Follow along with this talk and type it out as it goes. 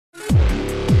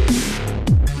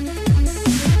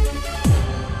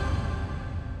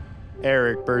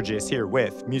Eric Burgess here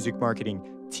with Music Marketing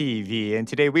TV, and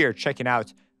today we are checking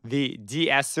out the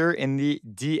De-Esser and the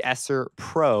De-Esser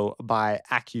Pro by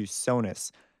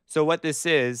Accusonus. So what this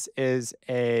is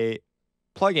a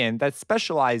plugin that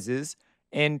specializes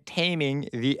in taming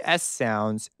the S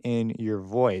sounds in your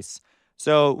voice.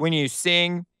 So when you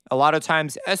sing, a lot of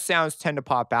times S sounds tend to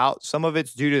pop out. Some of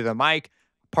it's due to the mic.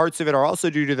 Parts of it are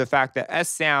also due to the fact that S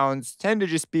sounds tend to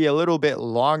just be a little bit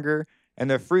longer, and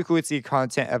the frequency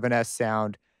content of an S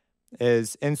sound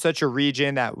is in such a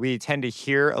region that we tend to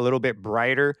hear a little bit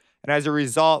brighter. And as a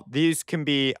result, these can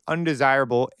be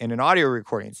undesirable in an audio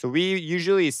recording. So we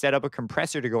usually set up a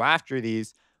compressor to go after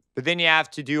these, but then you have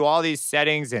to do all these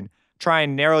settings and try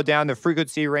and narrow down the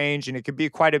frequency range, and it can be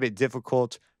quite a bit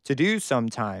difficult to do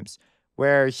sometimes.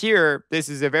 Where here, this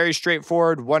is a very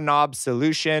straightforward one knob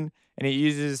solution, and it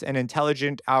uses an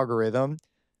intelligent algorithm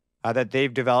that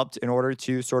they've developed in order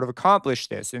to sort of accomplish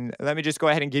this. And let me just go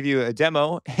ahead and give you a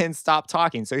demo and stop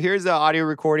talking. So here's the audio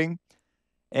recording,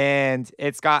 and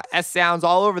it's got S sounds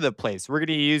all over the place. We're going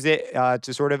to use it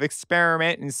to sort of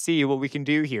experiment and see what we can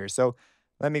do here. So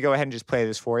let me go ahead and just play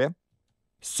this for you.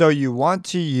 So you want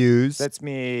to use... Let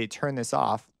me turn this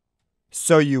off.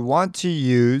 So you want to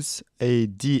use a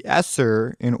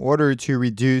de-esser in order to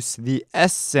reduce the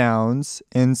S sounds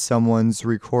in someone's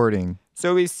recording.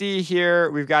 So we see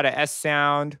here, we've got a S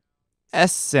sound.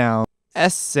 S sound.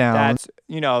 That's,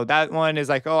 that one is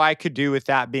like, oh, I could do with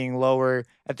that being lower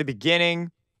at the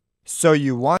beginning.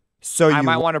 I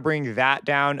might want to bring that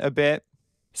down a bit.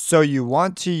 So you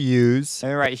want to use.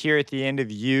 And right here at the end of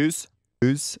use.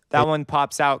 That one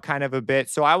pops out kind of a bit.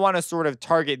 So I want to sort of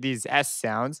target these S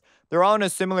sounds. They're all in a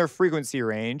similar frequency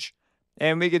range.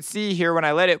 And we could see here when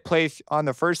I let it play on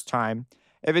the first time,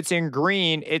 if it's in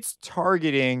green, it's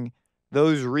targeting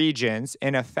those regions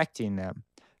and affecting them.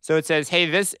 So it says, hey,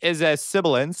 this is a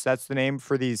sibilance. That's the name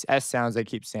for these S sounds I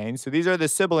keep saying. So these are the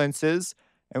sibilances,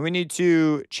 and we need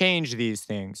to change these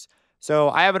things. So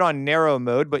I have it on narrow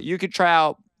mode, but you could try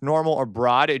out normal or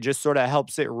broad. It just sort of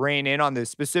helps it rein in on the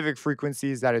specific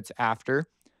frequencies that it's after.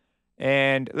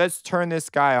 And let's turn this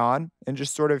guy on and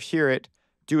just sort of hear it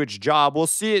do its job. We'll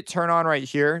see it turn on right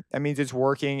here. That means it's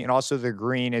working. And also the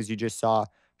green, as you just saw,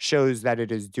 shows that it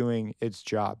is doing its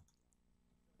job.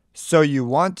 So you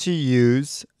want to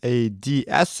use a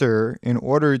de-esser in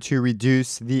order to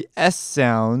reduce the S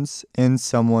sounds in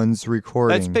someone's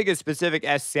recording. Let's pick a specific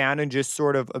S sound and just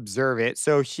sort of observe it.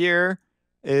 So here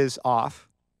is off.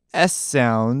 S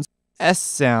sounds.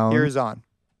 Here's on.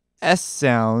 S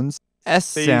sounds.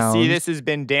 So you see this has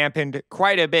been dampened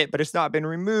quite a bit, but it's not been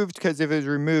removed, because if it was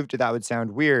removed, that would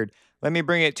sound weird. Let me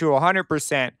bring it to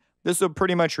 100%. This will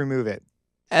pretty much remove it.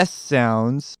 S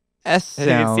sounds. As you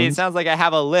can see, it sounds like I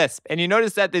have a lisp. And you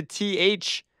notice that the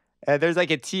TH, there's like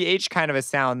a TH kind of a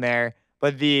sound there,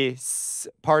 but the S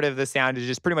part of the sound is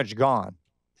just pretty much gone.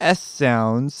 S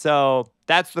sounds. So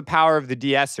that's the power of the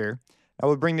de-esser. I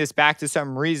will bring this back to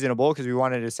something reasonable because we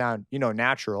want it to sound,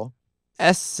 natural.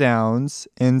 S sounds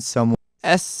in some...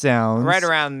 S sounds. Right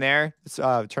around there. Let's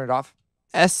turn it off.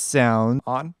 S sound.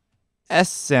 On. S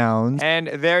sounds. And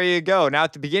there you go. Now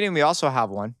at the beginning, we also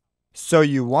have one. So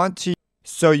you want to...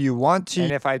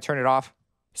 And if I turn it off,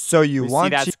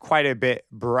 that's quite a bit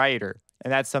brighter.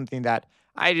 And that's something that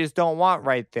I just don't want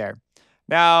right there.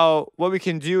 Now, what we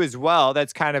can do as well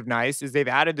that's kind of nice is they've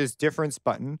added this difference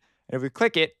button. And if we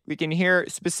click it, we can hear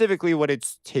specifically what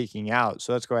it's taking out.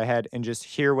 So let's go ahead and just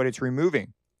hear what it's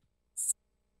removing.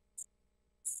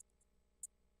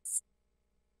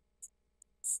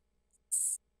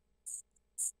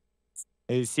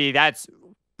 You see, that's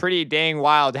pretty dang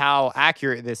wild how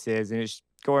accurate this is, and it's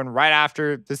going right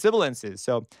after the sibilances.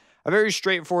 So a very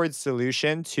straightforward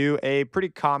solution to a pretty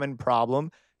common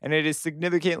problem, and it is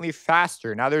significantly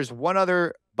faster. Now there's one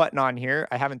other button on here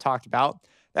I haven't talked about.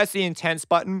 That's the intense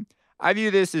button. I view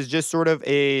this as just sort of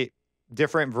a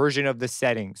different version of the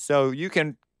settings. So you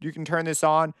can turn this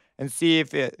on and see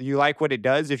if you like what it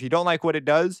does. If you don't like what it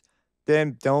does,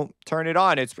 then don't turn it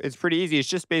on. It's pretty easy. It's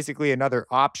just basically another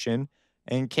option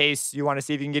in case you want to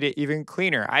see if you can get it even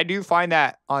cleaner. I do find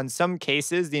that on some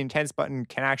cases, the intense button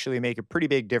can actually make a pretty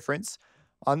big difference.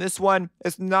 On this one,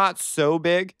 it's not so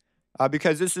big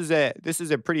because this is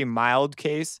a pretty mild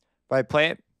case. If I play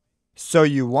it. So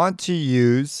you want to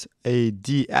use a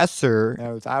de-esser.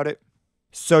 Without it.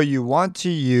 So you want to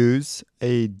use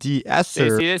a de-esser. So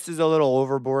you see, this is a little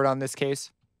overboard on this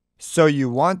case. So you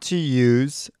want to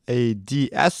use a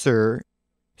de-esser.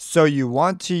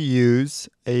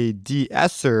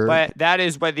 But that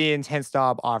is what the intense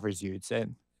knob offers you. It's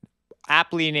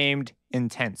aptly named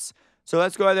intense. So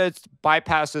let's go ahead and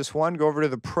bypass this one, go over to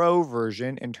the Pro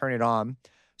version and turn it on.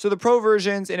 So the Pro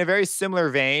version's in a very similar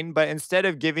vein, but instead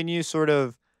of giving you sort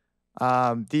of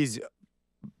these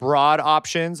broad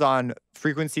options on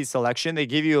frequency selection, they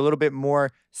give you a little bit more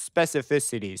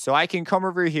specificity. So I can come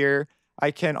over here,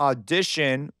 I can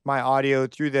audition my audio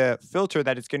through the filter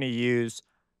that it's going to use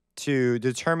to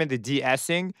determine the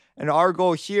de-essing. And our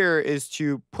goal here is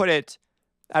to put it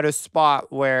at a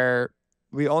spot where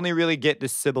we only really get the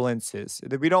sibilances.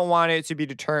 We don't want it to be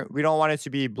we don't want it to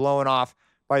be blown off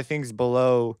by things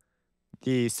below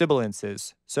the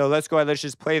sibilances. So let's go ahead, let's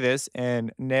just play this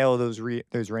and nail those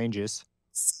ranges.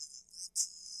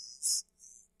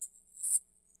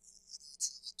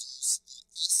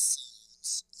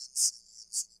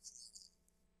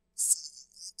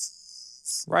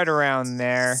 Right around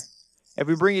there. If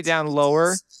we bring it down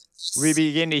lower, we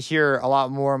begin to hear a lot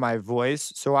more of my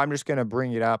voice. So I'm just going to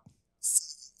bring it up.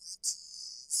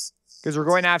 Because we're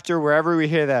going after wherever we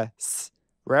hear the s,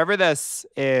 wherever this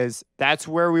is, that's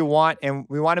where we want. And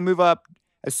we want to move up.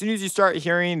 As soon as you start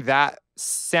hearing that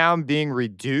sound being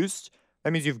reduced,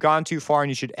 that means you've gone too far and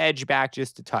you should edge back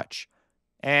just a touch.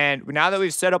 And now that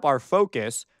we've set up our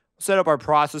focus, set up our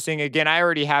processing. Again, I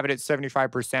already have it at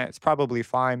 75%. It's probably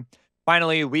fine.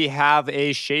 Finally, we have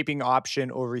a shaping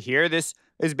option over here. This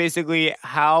is basically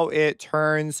how it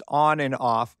turns on and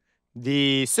off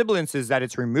the sibilances that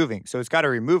it's removing. So it's got to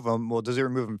remove them. Well, does it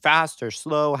remove them fast or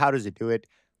slow? How does it do it?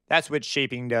 That's what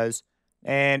shaping does.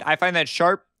 And I find that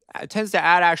sharp tends to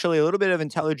add actually a little bit of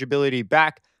intelligibility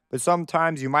back, but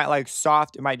sometimes you might like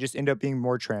soft. It might just end up being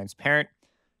more transparent.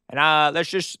 And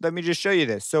let me just show you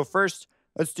this. So first,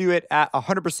 let's do it at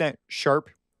 100% sharp.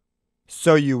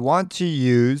 So you want to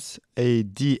use a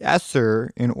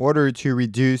de-esser in order to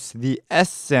reduce the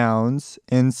S sounds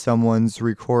in someone's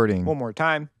recording. One more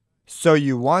time. So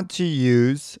you want to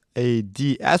use a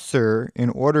de-esser in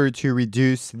order to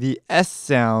reduce the S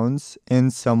sounds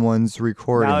in someone's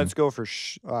recording. Now let's go for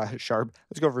sharp.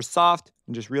 Let's go for soft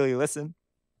and just really listen.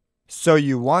 So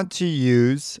you want to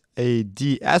use a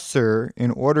de-esser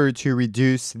in order to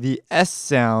reduce the S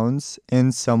sounds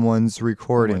in someone's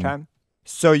recording. One more time.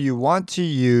 So you want to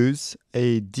use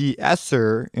a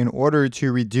de-esser in order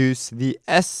to reduce the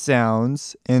S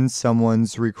sounds in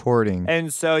someone's recording.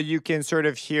 And so you can sort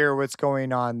of hear what's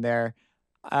going on there.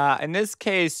 In this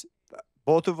case,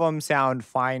 both of them sound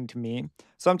fine to me.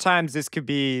 Sometimes this could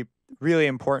be really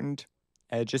important.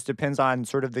 It just depends on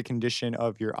sort of the condition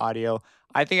of your audio.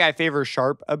 I think I favor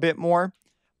sharp a bit more,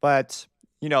 but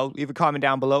leave a comment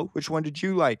down below. Which one did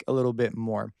you like a little bit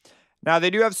more? Now they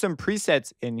do have some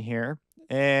presets in here.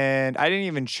 And I didn't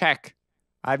even check.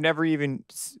 I've never even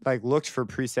looked for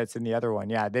presets in the other one.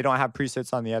 Yeah, they don't have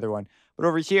presets on the other one. But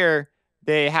over here,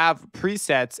 they have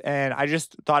presets. And I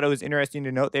just thought it was interesting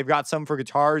to note they've got some for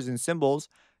guitars and cymbals,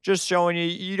 just showing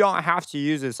you don't have to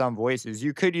use this on voices.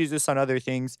 You could use this on other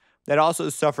things that also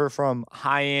suffer from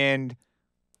high-end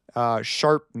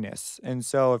sharpness. And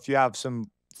so if you have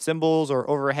some cymbals or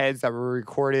overheads that were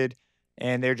recorded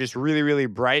and they're just really, really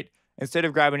bright, instead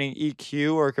of grabbing an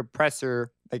EQ or a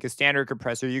compressor, like a standard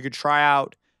compressor, you could try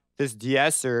out this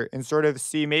de-esser and sort of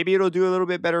see maybe it'll do a little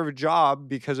bit better of a job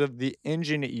because of the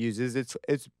engine it uses. It's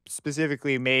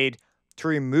specifically made to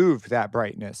remove that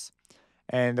brightness.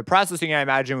 And the processing, I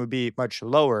imagine, would be much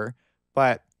lower,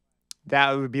 but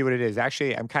that would be what it is.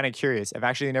 Actually, I'm kind of curious. I've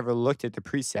actually never looked at the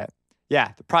preset.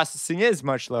 Yeah, the processing is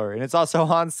much lower, and it's also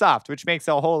on soft, which makes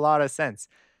a whole lot of sense.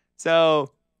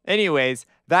 So anyways,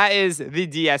 that is the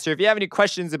de-esser. If you have any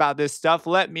questions about this stuff,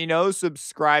 let me know.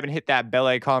 Subscribe and hit that bell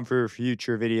icon for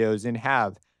future videos, and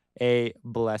have a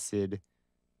blessed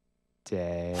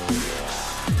day.